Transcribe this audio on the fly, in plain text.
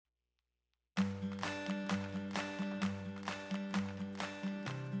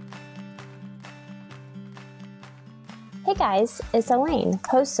Hey guys, it's Elaine,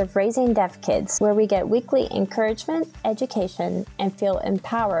 host of Raising Deaf Kids, where we get weekly encouragement, education, and feel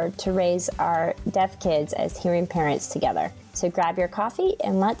empowered to raise our deaf kids as hearing parents together. So grab your coffee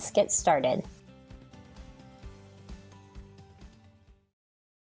and let's get started.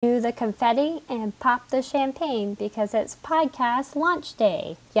 Do the confetti and pop the champagne because it's podcast launch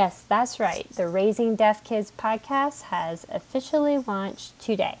day. Yes, that's right. The Raising Deaf Kids podcast has officially launched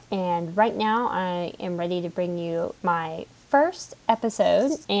today. And right now I am ready to bring you my first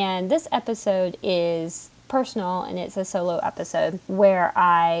episode. And this episode is personal and it's a solo episode where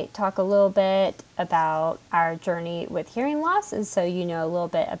I talk a little bit about our journey with hearing loss, and so you know a little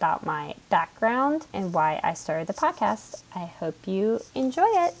bit about my background and why I started the podcast. I hope you enjoy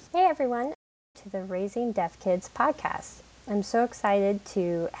it. Hey everyone, to the Raising Deaf Kids podcast. I'm so excited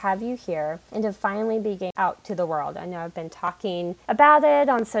to have you here and to finally be getting out to the world. I know I've been talking about it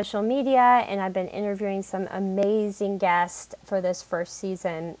on social media and I've been interviewing some amazing guests for this first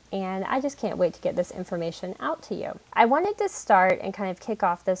season, and I just can't wait to get this information out to you. I wanted to start and kind of kick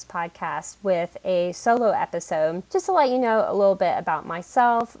off this podcast with a solo episode just to let you know a little bit about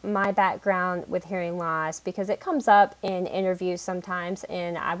myself, my background with hearing loss, because it comes up in interviews sometimes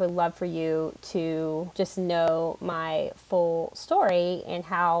and I would love for you to just know my full story and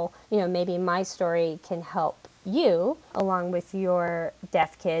how, you know, maybe my story can help you along with your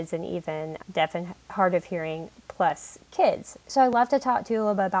deaf kids and even deaf and hard of hearing plus kids. So I love to talk to you a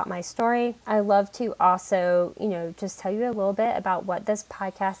little bit about my story. I love to also, you know, just tell you a little bit about what this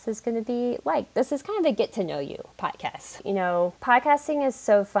podcast is going to be like. This is kind of a get to know you podcast. You know, podcasting is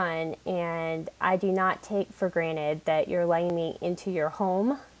so fun, and I do not take for granted that you're letting me into your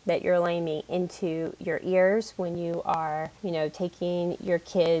home, that you're letting me into your ears when you are, you know, taking your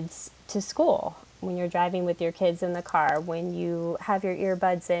kids to school, when you're driving with your kids in the car, when you have your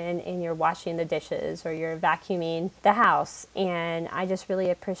earbuds in and you're washing the dishes or you're vacuuming the house. And I just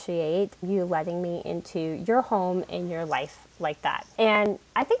really appreciate you letting me into your home and your life like that. And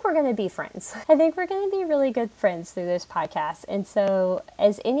I think we're going to be friends. I think we're going to be really good friends through this podcast. And so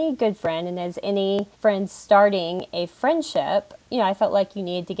as any good friend and as any friend starting a friendship, you know, I felt like you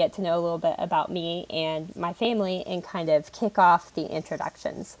needed to get to know a little bit about me and my family and kind of kick off the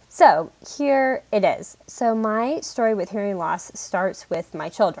introductions. So here it is. So my story with hearing loss starts with my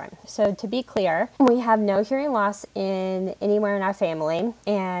children. So to be clear, we have no hearing loss anywhere in our family.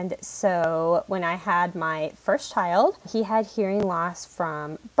 And so when I had my first child, he had hearing loss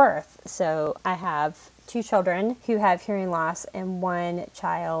from birth. So I have 2 children who have hearing loss and 1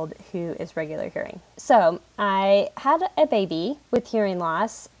 child who is regular hearing. So I had a baby with hearing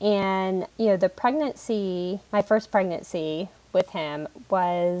loss, and you know, the pregnancy, my first pregnancy with him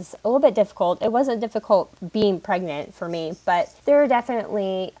was a little bit difficult. It wasn't difficult being pregnant for me, but there are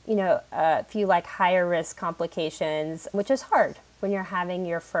definitely, you know, a few like higher risk complications, which is hard when you're having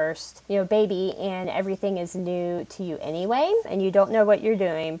your first, you know, baby and everything is new to you anyway, and you don't know what you're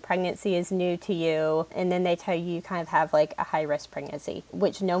doing. Pregnancy is new to you, and then they tell you you kind of have like a high risk pregnancy,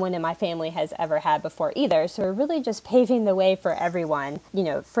 which no one in my family has ever had before either. So we're really just paving the way for everyone, you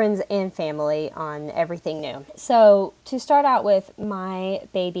know, friends and family, on everything new. So to start out with, my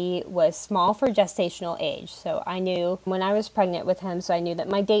baby was small for gestational age. So I knew when I was pregnant with him, so I knew that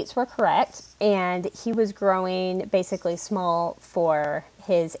my dates were correct, and he was growing basically small for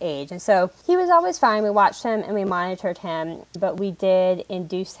his age. And so he was always fine. We watched him and we monitored him, but we did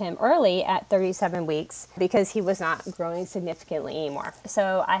induce him early at 37 weeks because he was not growing significantly anymore.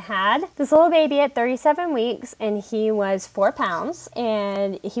 So I had this little baby at 37 weeks and he was 4 pounds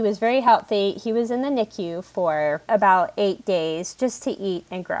and he was very healthy. He was in the NICU for about 8 days just to eat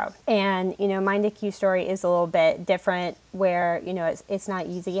and grow. And, you know, my NICU story is a little bit different, where, you know, it's not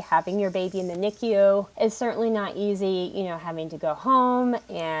easy having your baby in the NICU. It's certainly not easy, you know, having to go home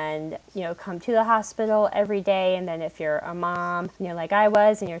and, you know, come to the hospital every day. And then if you're a mom, you know, like I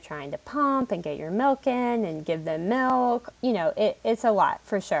was, and you're trying to pump and get your milk in and give them milk, you know, it's a lot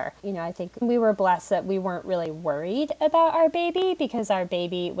for sure. You know, I think we were blessed that we weren't really worried about our baby because our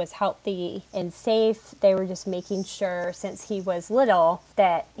baby was healthy and safe. They were just making sure, since he was little,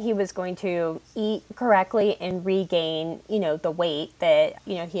 that he was going to eat correctly and regain, you know, the weight that,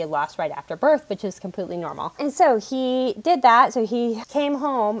 you know, he had lost right after birth, which is completely normal. And so he did that. So he came came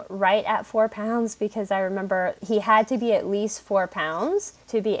home right at 4 pounds because I remember he had to be at least 4 pounds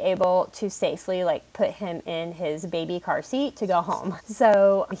to be able to safely like put him in his baby car seat to go home.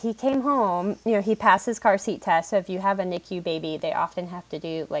 So he came home, he passed his car seat test. So if you have a NICU baby, they often have to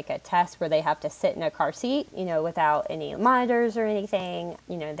do like a test where they have to sit in a car seat, without any monitors or anything.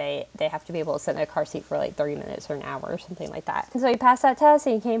 They have to be able to sit in a car seat for like 30 minutes or an hour or something like that. And so he passed that test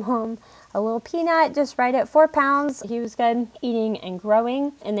and he came home a little peanut, just right at 4 pounds. He was good, eating and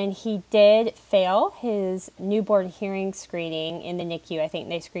growing. And then he did fail his newborn hearing screening in the NICU. I think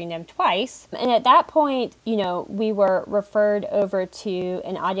they screened him twice. And at that point, we were referred over to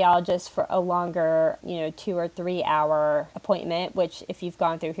an audiologist for a longer, 2 or 3 hour appointment, which if you've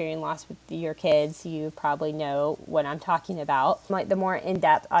gone through hearing loss with your kids, you probably know what I'm talking about, like the more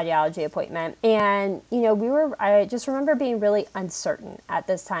in-depth audiology appointment. And, I just remember being really uncertain at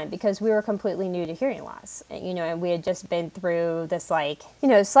this time because we were completely new to hearing loss, and we had just been through this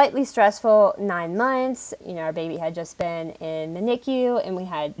slightly stressful 9 months. Our baby had just been in the NICU and we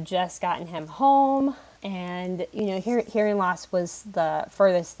had just gotten him home. And, hearing loss was the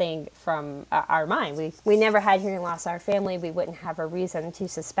furthest thing from our mind. We never had hearing loss in our family. We wouldn't have a reason to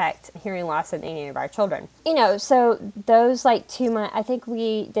suspect hearing loss in any of our children. So those 2 months, I think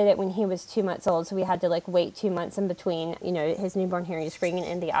we did it when he was 2 months old. So we had to wait 2 months in between, his newborn hearing screening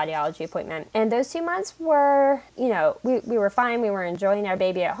and the audiology appointment. And those 2 months were, we were fine. We were enjoying our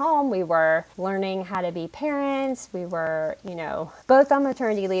baby at home. We were learning how to be parents. We were, both on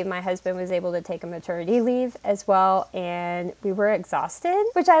maternity leave. My husband was able to take a maternity leave as well, and we were exhausted,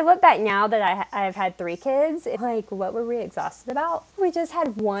 which I look back now that I've had 3 kids, what were we exhausted about? We just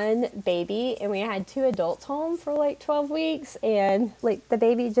had one baby and we had 2 adults home for 12 weeks, and the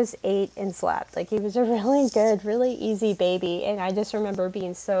baby just ate and slept. He was a really good, really easy baby, and I just remember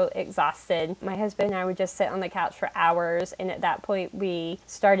being so exhausted. My husband and I would just sit on the couch for hours, and at that point we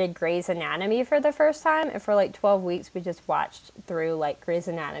started Grey's Anatomy for the first time, and for 12 weeks we just watched through Grey's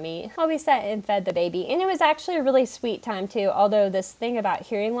Anatomy while we sat and fed the baby. And it was actually a really sweet time too, although this thing about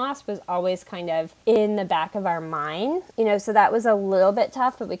hearing loss was always kind of in the back of our mind, so that was a little bit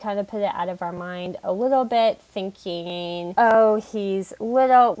tough, but we kind of put it out of our mind a little bit, thinking, oh, he's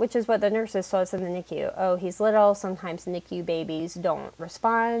little, which is what the nurses told us in the NICU. Oh, he's little. Sometimes NICU babies don't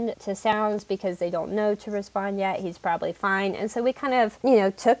respond to sounds because they don't know to respond yet. He's probably fine. And so we kind of,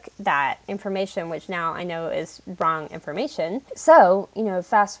 took that information, which now I know is wrong information. So,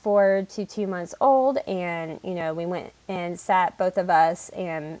 fast forward to 2 months old, and we went and sat, both of us,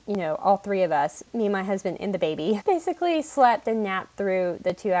 and all 3 of us, me, my husband, and the baby, basically slept and napped through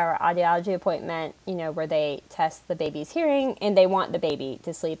the 2-hour audiology appointment, where they test the baby's hearing and they want the baby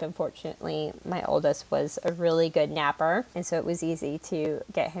to sleep. Unfortunately, my oldest was a really good napper, and so it was easy to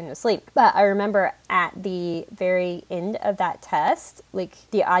get him to sleep. But I remember at the very end of that test,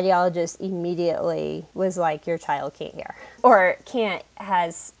 the audiologist immediately was like, your child can't hear, or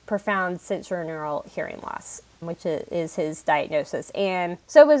has profound sensorineural hearing loss, which is his diagnosis. And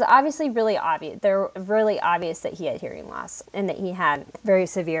so it was obviously really obvious. They're really obvious that he had hearing loss and that he had very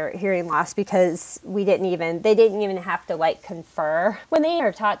severe hearing loss, because they didn't even have to confer. When they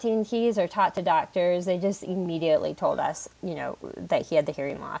are taught to ENTs or taught to doctors, they just immediately told us, that he had the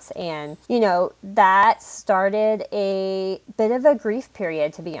hearing loss. And, that started a bit of a grief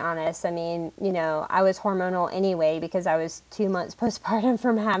period, to be honest. I mean, I was hormonal anyway because I was 2 months postpartum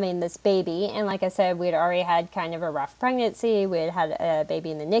from having this baby. And like I said, we'd already had kind of a rough pregnancy. We had a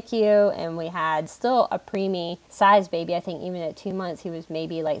baby in the NICU, and we had still a preemie size baby. I think even at 2 months, he was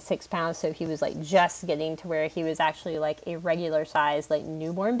maybe 6 pounds. So he was just getting to where he was actually a regular size,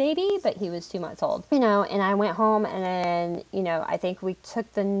 newborn baby, but he was 2 months old, and I went home, and then, I think we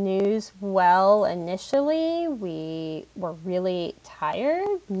took the news well initially. We were really tired,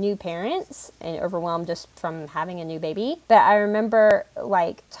 new parents, and overwhelmed just from having a new baby. But I remember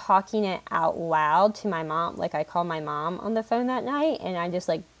talking it out loud to my mom. I called my mom on the phone that night, and I just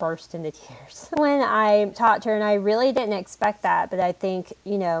burst into tears when I talked to her. And I really didn't expect that, but I think,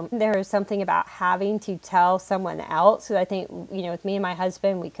 there was something about having to tell someone else. So I think, with me and my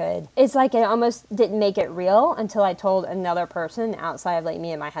husband, it's it almost didn't make it real until I told another person outside of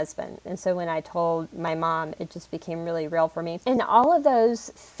me and my husband. And so when I told my mom, it just became really real for me. And all of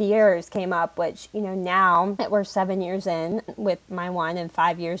those fears came up, which, now that we're 7 years in with my one and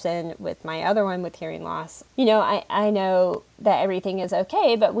 5 years in with my other one with hearing loss, I know that everything is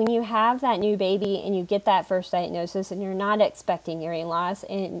okay, but when you have that new baby and you get that first diagnosis and you're not expecting hearing loss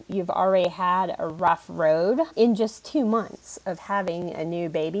and you've already had a rough road in just 2 months of having a new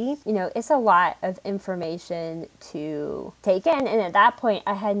baby, it's a lot of information to take in. And at that point,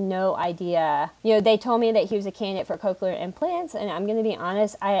 I had no idea. They told me that he was a candidate for cochlear implants, and I'm going to be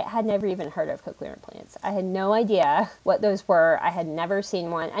honest, I had never even heard of cochlear implants. I had no idea what those were. I had never seen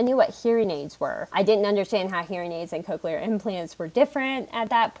one. I knew what hearing aids were. I didn't understand how hearing aids and cochlear implants were different at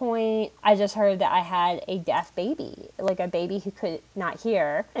that point. I just heard that I had a deaf baby, like a baby who could not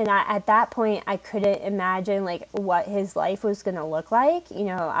hear. And at that point, I couldn't imagine like what his life was going to look like.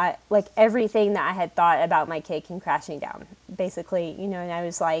 Like everything that I had thought about my kid came crashing down, basically, and I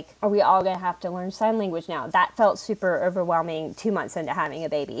was like, are we all going to have to learn sign language now? That felt super overwhelming 2 months into having a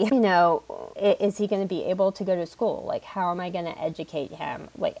baby. Is he going to be able to go to school? Like, how am I going to educate him?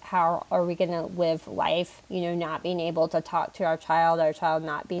 Like, how are we going to live life, not being able to talk to our child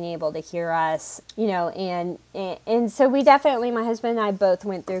not being able to hear us, and so we definitely, my husband and I both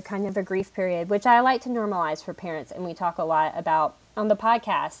went through kind of a grief period, which I like to normalize for parents. And we talk a lot about on the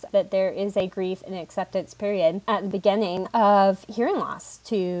podcast that there is a grief and acceptance period at the beginning of hearing loss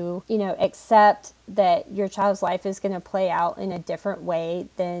to, accept that your child's life is going to play out in a different way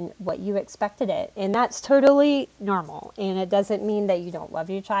than what you expected it. And that's totally normal. And it doesn't mean that you don't love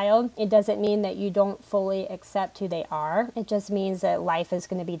your child. It doesn't mean that you don't fully accept who they are. It just means that life is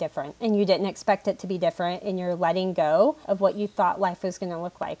going to be different and you didn't expect it to be different, and you're letting go of what you thought life was going to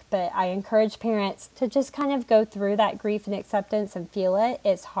look like. But I encourage parents to just kind of go through that grief and acceptance and feel it.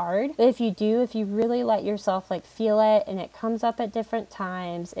 It's hard. But if you really let yourself feel it, and it comes up at different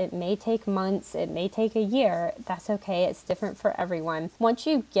times, it may take months, it may take a year, that's okay. It's different for everyone. Once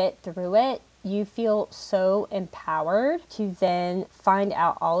you get through it, you feel so empowered to then find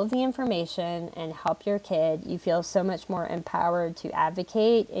out all of the information and help your kid. You feel so much more empowered to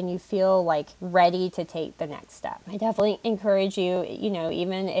advocate, and you feel ready to take the next step. I definitely encourage you,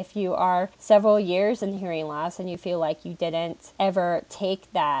 even if you are several years in hearing loss and you feel like you didn't ever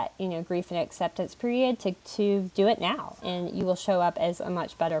take that, grief and acceptance period, to do it now. And you will show up as a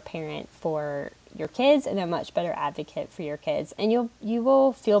much better parent for your kids and a much better advocate for your kids, and you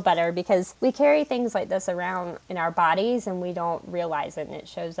will feel better, because we carry things like this around in our bodies and we don't realize it, and it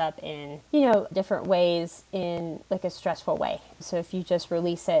shows up in different ways in a stressful way. So if you just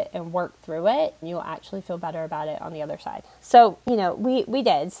release it and work through it, you'll actually feel better about it on the other side. So we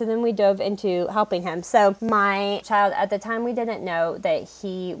did. So then we dove into helping him. So my child, at the time, we didn't know that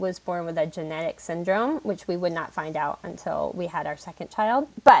he was born with a genetic syndrome, which we would not find out until we had our second child.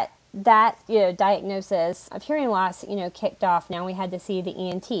 But that diagnosis of hearing loss kicked off. Now we had to see the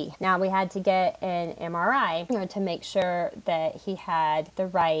ENT. Now we had to get an MRI to make sure that he had the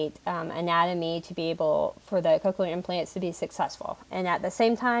right anatomy to be able for the cochlear implants to be successful. And at the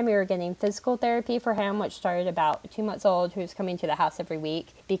same time, we were getting physical therapy for him, which started about 2 months old, who was coming to the house every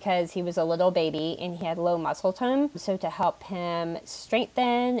week because he was a little baby and he had low muscle tone. So to help him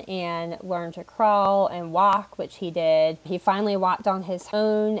strengthen and learn to crawl and walk, which he did, he finally walked on his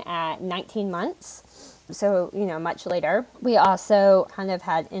own at 19 months. So, much later. We also kind of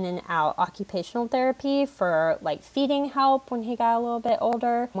had in and out occupational therapy for feeding help when he got a little bit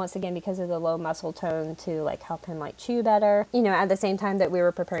older. Once again, because of the low muscle tone, to help him chew better, at the same time that we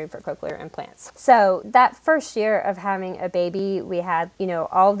were preparing for cochlear implants. So that first year of having a baby, we had,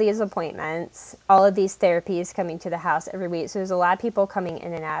 all of these appointments, all of these therapies coming to the house every week. So there's a lot of people coming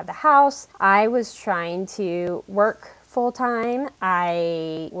in and out of the house. I was trying to work full time.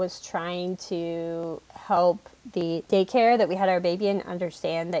 I was trying to help the daycare that we had our baby in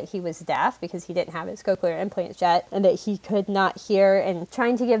understand that he was deaf because he didn't have his cochlear implants yet and that he could not hear, and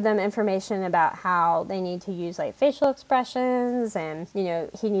trying to give them information about how they need to use facial expressions, and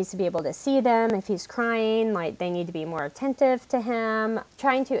he needs to be able to see them. If he's crying, they need to be more attentive to him.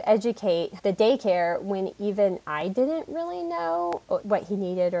 Trying to educate the daycare when even I didn't really know what he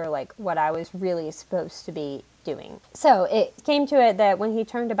needed or what I was really supposed to be doing. So it came to it that when he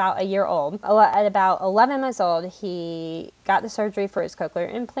turned about a year old, at about 11 months old, he got the surgery for his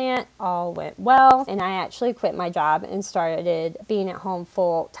cochlear implant. All went well, and I actually quit my job and started being at home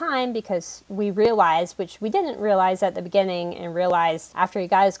full time because we realized, which we didn't realize at the beginning and realized after he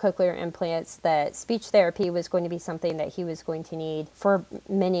got his cochlear implants, that speech therapy was going to be something that he was going to need for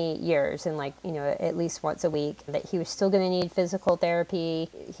many years, and at least once a week, that he was still going to need physical therapy.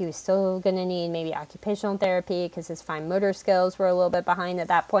 He was still going to need maybe occupational therapy because his fine motor skills were a little bit behind at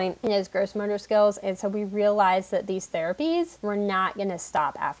that point in his gross motor skills. And so we realized realized that these therapies were not going to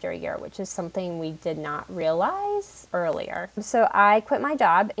stop after a year, which is something we did not realize earlier. So I quit my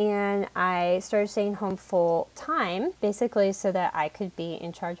job and I started staying home full time, basically so that I could be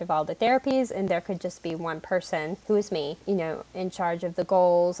in charge of all the therapies and there could just be one person, who is me, in charge of the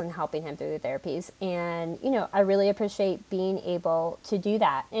goals and helping him through the therapies. And, I really appreciate being able to do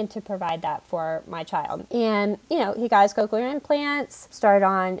that and to provide that for my child. And, he got his cochlear implants, started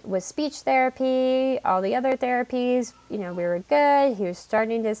on with speech therapy, all the other therapies, we were good. He was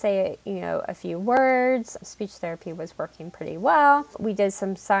starting to say, a few words. Speech therapy was working pretty well. We did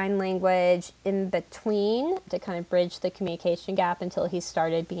some sign language in between to kind of bridge the communication gap until he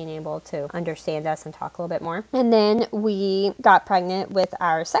started being able to understand us and talk a little bit more. And then we got pregnant with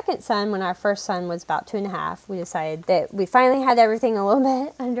our second son. When our first son was about 2.5, we decided that we finally had everything a little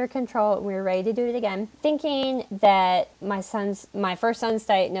bit under control. We were ready to do it again, thinking that my first son's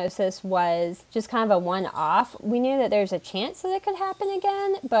diagnosis was just kind of a one-off. We knew that there's a chance that it could happen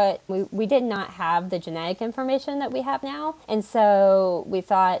again, but we did not have the genetic information that we have now. And so we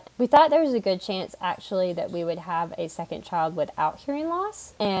thought there was a good chance actually that we would have a second child without hearing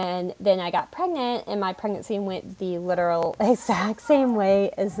loss. And then I got pregnant and my pregnancy went the literal exact same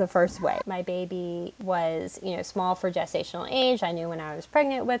way as the first way. My baby was, small for gestational age. I knew when I was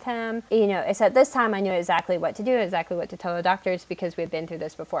pregnant with him, except this time I knew exactly what to do, exactly what to tell the doctors because we've been through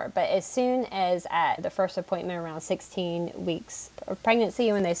this before. But as soon as at the first appointment around 16 weeks of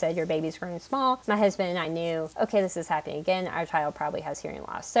pregnancy, when they said your baby's growing small, my husband and I knew, okay, this is happening again. Our child probably has hearing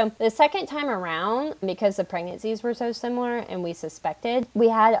loss. So the second time around, because the pregnancies were so similar and we suspected, we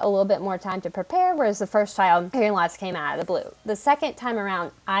had a little bit more time to prepare, whereas the first child, hearing loss came out of the blue. The second time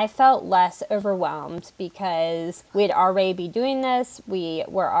around, I felt less overwhelmed because we'd already be doing this. We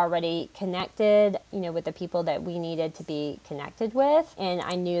were already connected, with the people that we needed to be connected with. And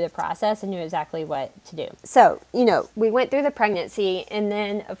I knew the process and knew exactly what to do. So, we went through the pregnancy. And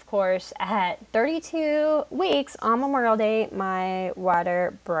then, of course, at 32 weeks on Memorial Day, my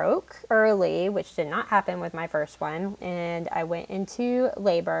water broke early, which did not happen with my first one. And I went into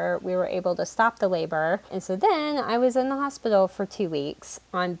labor. We were able to stop the labor. And so then I was in the hospital for 2 weeks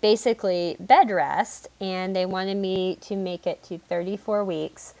on basically bed rest. And they wanted me to make it to 34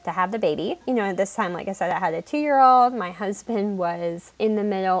 weeks to have the baby. This time, like I said, I had a 2-year-old. My husband was in the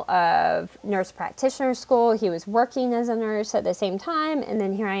middle of nurse practitioner school. He was working as a nurse at the same time. And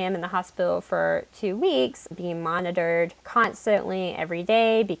then here I am in the hospital for 2 weeks being monitored constantly every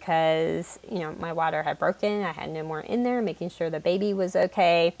day because, my water had broken. I had no more in there, making sure the baby was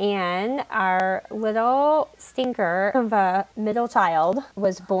okay. And our little stinker of a middle child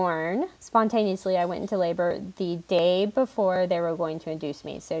was born spontaneously. I went into labor the day before they were going to induce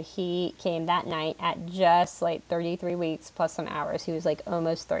me. So he came that night at just like 33 weeks plus some hours. He was like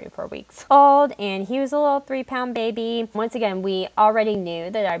almost 34 weeks old and he was a little 3-pound baby. Once again, we already knew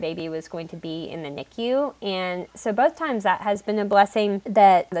that our baby was going to be in the NICU. And so both times that has been a blessing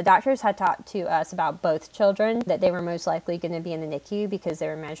that the doctors had talked to us about both children, that they were most likely going to be in the NICU because they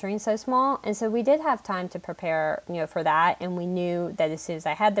were measuring so small. And so we did have time to prepare, for that. And we knew that as soon as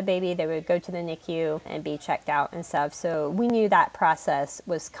I had the baby, they would go to the NICU and be checked out and stuff. So we knew that process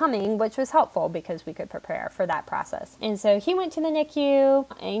was coming, which was helpful because we could prepare for that process. And so he went to the NICU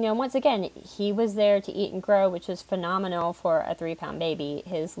and, once again, he was there to eat and grow, which is phenomenal for a 3-pound baby.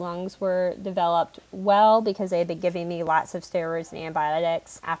 His lungs were developed well because they had been giving me lots of steroids and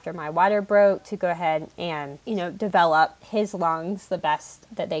antibiotics after my water broke to go ahead and, develop his lungs the best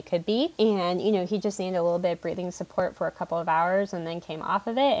that they could be. And, he just needed a little bit of breathing support for a couple of hours and then came off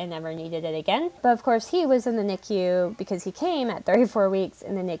of it and never needed it again. But of course, he was in the NICU because he came at 34 weeks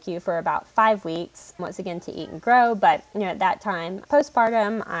in the NICU for about 5 weeks, once again to eat and grow. But, at that time,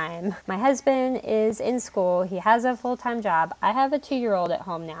 postpartum, my husband is in school. He has a full-time job. I have a 2-year-old at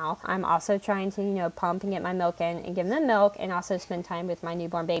home now. I'm also trying to, pump and get my milk in and give them milk and also spend time with my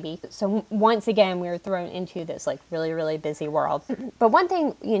newborn baby. So once again, we were thrown into this like really, really busy world. But one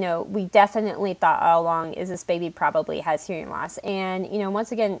thing, we definitely thought all along is this baby probably has hearing loss. And,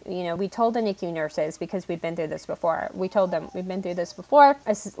 once again, we told the NICU nurses because we've been through this before. We told them we've been through this before.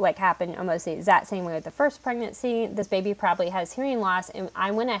 This happened almost the exact same way with the first pregnancy. This baby probably has hearing loss. And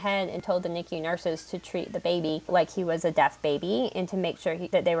I went ahead and told the NICU nurses to treat the baby like he was a deaf baby and to make sure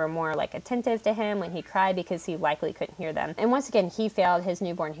that they were more like attentive to him when he cried because he likely couldn't hear them. And once again, he failed his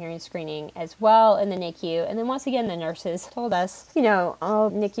newborn hearing screening as well in the NICU. And then once again, the nurses told us,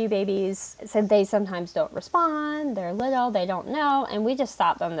 all NICU babies said they sometimes don't respond. They're little, they don't know. And we just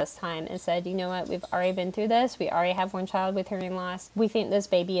stopped them this time and said, you know what, we've already been through this. We already have one child with hearing loss. We think this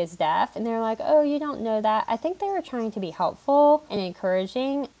baby is deaf. And they're like, oh, you don't know that. I think they were trying to be helpful and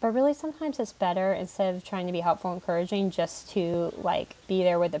encouraging, but really sometimes it's better better instead of trying to be helpful and encouraging, just to like be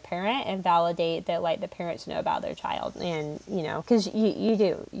there with the parent and validate that like the parents know about their child. And because you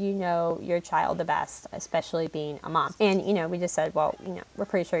do, your child the best, especially being a mom. And we just said, well, we're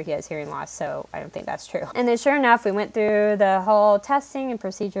pretty sure he has hearing loss, so I don't think that's true. And then sure enough, we went through the whole testing and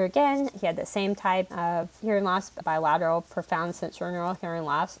procedure again. He had the same type of hearing loss, bilateral profound sensorineural hearing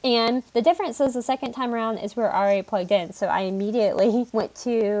loss. And the difference is the second time around is we're already plugged in. So I immediately went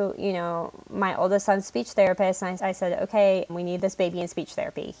to, my oldest son's speech therapist, and I said, okay, we need this baby in speech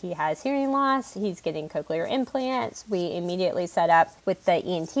therapy. He has hearing loss. He's getting cochlear implants. We immediately set up with the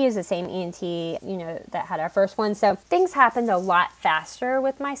ENT, is the same ENT, that had our first one. So things happened a lot faster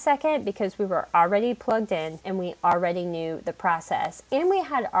with my second because we were already plugged in and we already knew the process. And we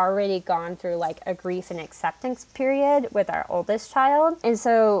had already gone through like a grief and acceptance period with our oldest child. And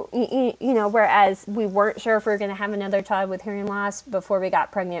so, whereas we weren't sure if we were going to have another child with hearing loss before we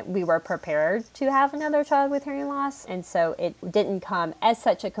got pregnant, we were prepared to have another child with hearing loss. And so it didn't come as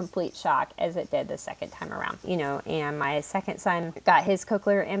such a complete shock as it did the second time around, and my second son got his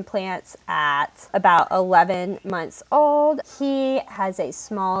cochlear implants at about 11 months old. He has a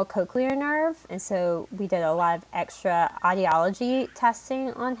small cochlear nerve, and so we did a lot of extra audiology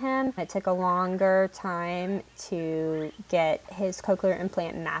testing on him. It took a longer time to get his cochlear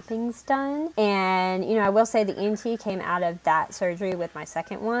implant mappings done. And, I will say the ENT came out of that surgery with my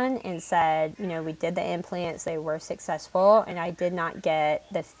second one and said, we did the implants, they were successful, and I did not get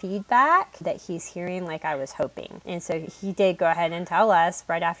the feedback that he's hearing like I was hoping. And so he did go ahead and tell us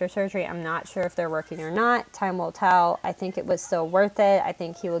right after surgery, I'm not sure if they're working or not. Time will tell. I think it was still worth it. I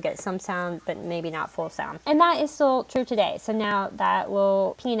think he will get some sound, but maybe not full sound. And that is still true today. So now that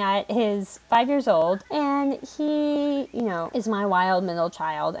little Peanut is 5 years old, and he, is my wild middle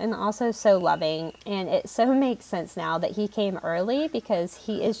child and also so loving. And it so makes sense now that he came early because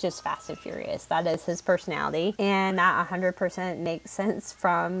he is just fast and furious. That is his personality. And that 100% makes sense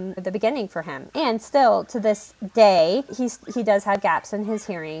from the beginning for him. And still to this day, he does have gaps in his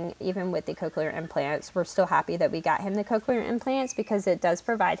hearing, even with the cochlear implants. We're still happy that we got him the cochlear implants because it does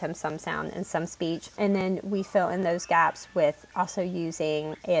provide him some sound and some speech. And then we fill in those gaps with also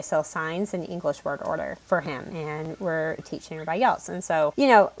using ASL signs and English word order for him. And we're teaching everybody else. And so,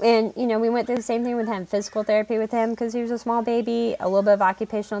 we went through the same thing with him, physical therapy with him because he was a small baby, a little bit of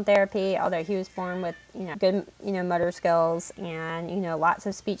occupational therapy, although he was born with, good, motor skills and, lots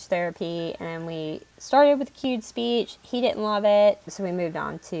of speech therapy. And we started with cued speech. He didn't love it. So we moved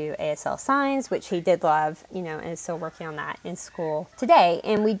on to ASL signs, which he did love, and is still working on that in school today.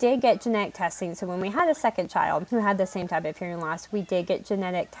 And we did get genetic testing. So when we had a second child who had the same type of hearing loss, we did get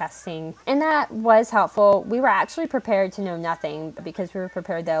genetic testing, and that was helpful. We were actually prepared to know nothing because we were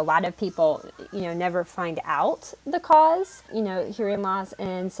prepared that a lot of people, never find out the cause, hearing loss.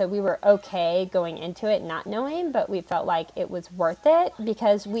 And so we were okay going into it not knowing, but we felt like it was worth it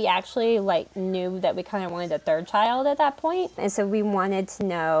because we actually knew that we kind of wanted a third child at that point. And so we wanted to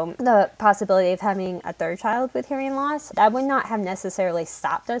know the possibility of having a third child with hearing loss. That would not have necessarily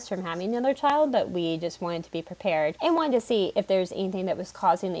stopped us from having another child, but we just wanted to be prepared and wanted to see if there's anything that was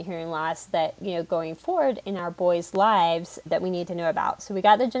causing the hearing loss that, going forward in our boys' lives that we need to know about. So we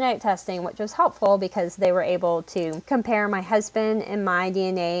got the genetic testing, which was helpful because they were able to compare my husband and my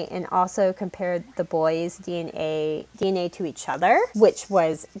DNA and also compare the boys' DNA to each other, which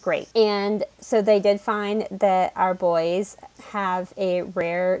was great. And so they did find that our boys have a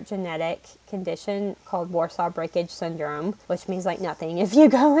rare genetic condition called Warsaw Breakage Syndrome, which means nothing. If you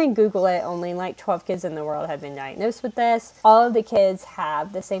go and Google it, only 12 kids in the world have been diagnosed with this. All of the kids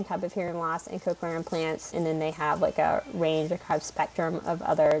have the same type of hearing loss and cochlear implants, and then they have a range, a kind of spectrum of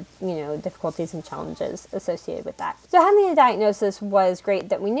other, difficulties and challenges associated with that. So having a diagnosis was great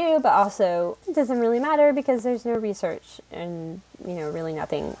that we knew, but also it doesn't really matter because there's no research and really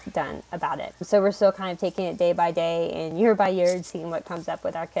nothing done about it. So we're still kind of taking it day by day and year by year and seeing what comes up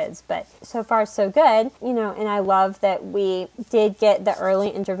with our kids. But so far so good, and I love that we did get the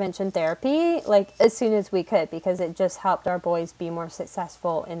early intervention therapy as soon as we could because it just helped our boys be more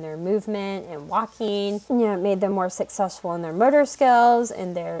successful in their movement and walking. It made them more successful in their motor skills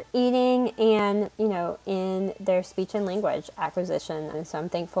and their eating and, in their speech and language acquisition. And so I'm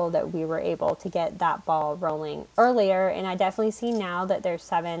thankful that we were able to get that ball rolling earlier. And I definitely see seeing now that they're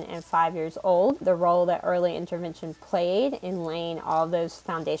 7 and 5 years old, the role that early intervention played in laying all those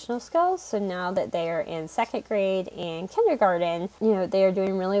foundational skills. So now that they are in second grade and kindergarten, they are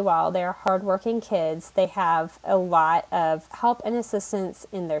doing really well. They're hardworking kids. They have a lot of help and assistance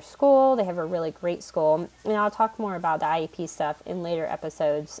in their school. They have a really great school. And I'll talk more about the IEP stuff in later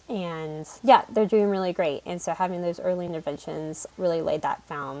episodes. And yeah, they're doing really great. And so having those early interventions really laid that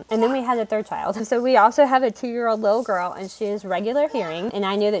found. And then we had a third child. So we also have a 2-year-old little girl, and she is regular hearing. And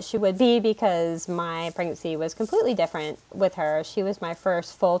I knew that she would be because my pregnancy was completely different with her. She was my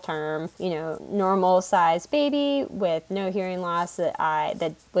first full term, normal size baby with no hearing loss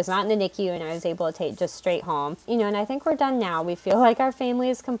that was not in the NICU, and I was able to take just straight home. And I think we're done now. We feel like our family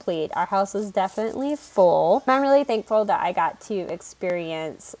is complete. Our house is definitely full. I'm really thankful that I got to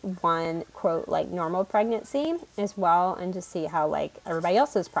experience one, quote, like normal pregnancy as well, and to see how like everybody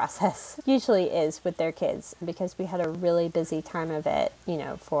else's process usually is with their kids, because we had a really busy time of it,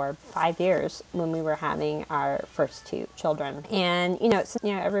 for 5 years when we were having our first 2 children. And,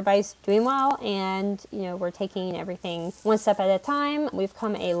 everybody's doing well, and, we're taking everything one step at a time. We've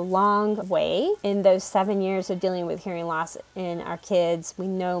come a long way in those 7 years of dealing with hearing loss in our kids. We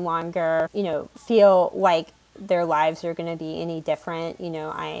no longer, feel like their lives are going to be any different.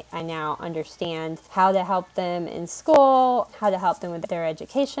 I now understand how to help them in school, how to help them with their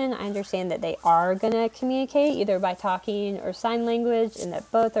education. I understand that they are going to communicate either by talking or sign language, and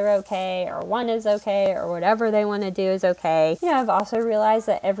that both are okay, or one is okay, or whatever they want to do is okay. I've also realized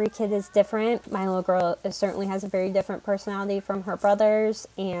that every kid is different. My little girl certainly has a very different personality from her brothers,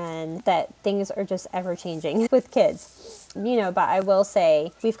 and that things are just ever changing with kids. But I will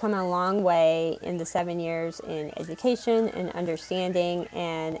say we've come a long way in the 7 years in education and understanding,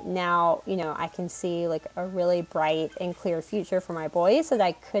 and now, I can see like a really bright and clear future for my boys that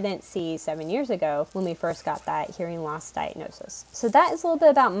I couldn't see 7 years ago when we first got that hearing loss diagnosis. So that is a little bit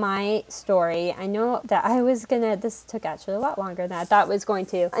about my story. I know that this took actually a lot longer than I thought it was going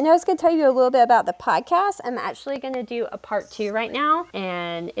to. I know I was going to tell you a little bit about the podcast. I'm actually going to do a part 2 right now,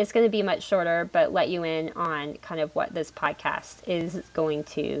 and it's going to be much shorter, but let you in on kind of what this podcast is going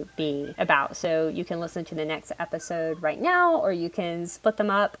to be about. So you can listen to the next episode right now, or you can split them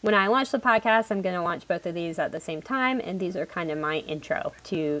up. When I launch the podcast, I'm going to launch both of these at the same time, and these are kind of my intro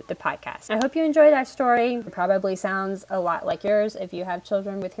to the podcast. I hope you enjoyed our story. It probably sounds a lot like yours if you have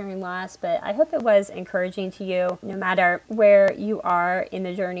children with hearing loss, but I hope it was encouraging to you, no matter where you are in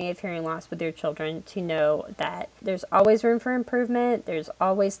the journey of hearing loss with your children, to know that there's always room for improvement, there's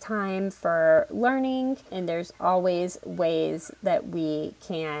always time for learning, and there's always ways that we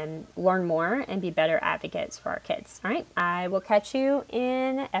can learn more and be better advocates for our kids. All right, I will catch you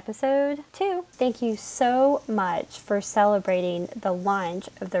in episode 2. Thank you so much for celebrating the launch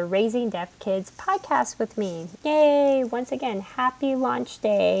of the Raising Deaf Kids podcast with me. Yay! Once again, happy launch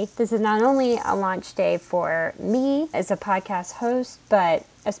day. This is not only a launch day for me as a podcast host, but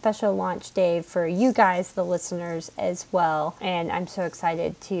a special launch day for you guys, the listeners, as well. And I'm so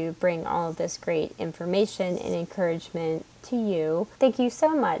excited to bring all of this great information and encouragement to you. Thank you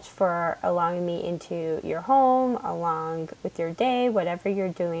so much for allowing me into your home, along with your day, whatever you're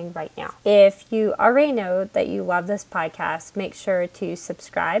doing right now. If you already know that you love this podcast, make sure to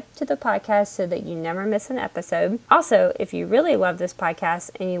subscribe to the podcast so that you never miss an episode. Also, if you really love this podcast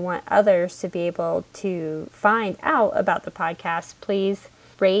and you want others to be able to find out about the podcast, please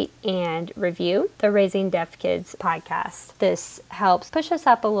rate and review the Raising Deaf Kids podcast. This helps push us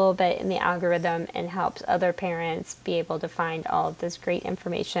up a little bit in the algorithm and helps other parents be able to find all of this great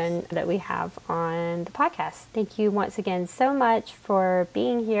information that we have on the podcast. Thank you once again so much for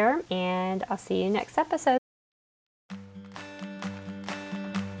being here, and I'll see you next episode.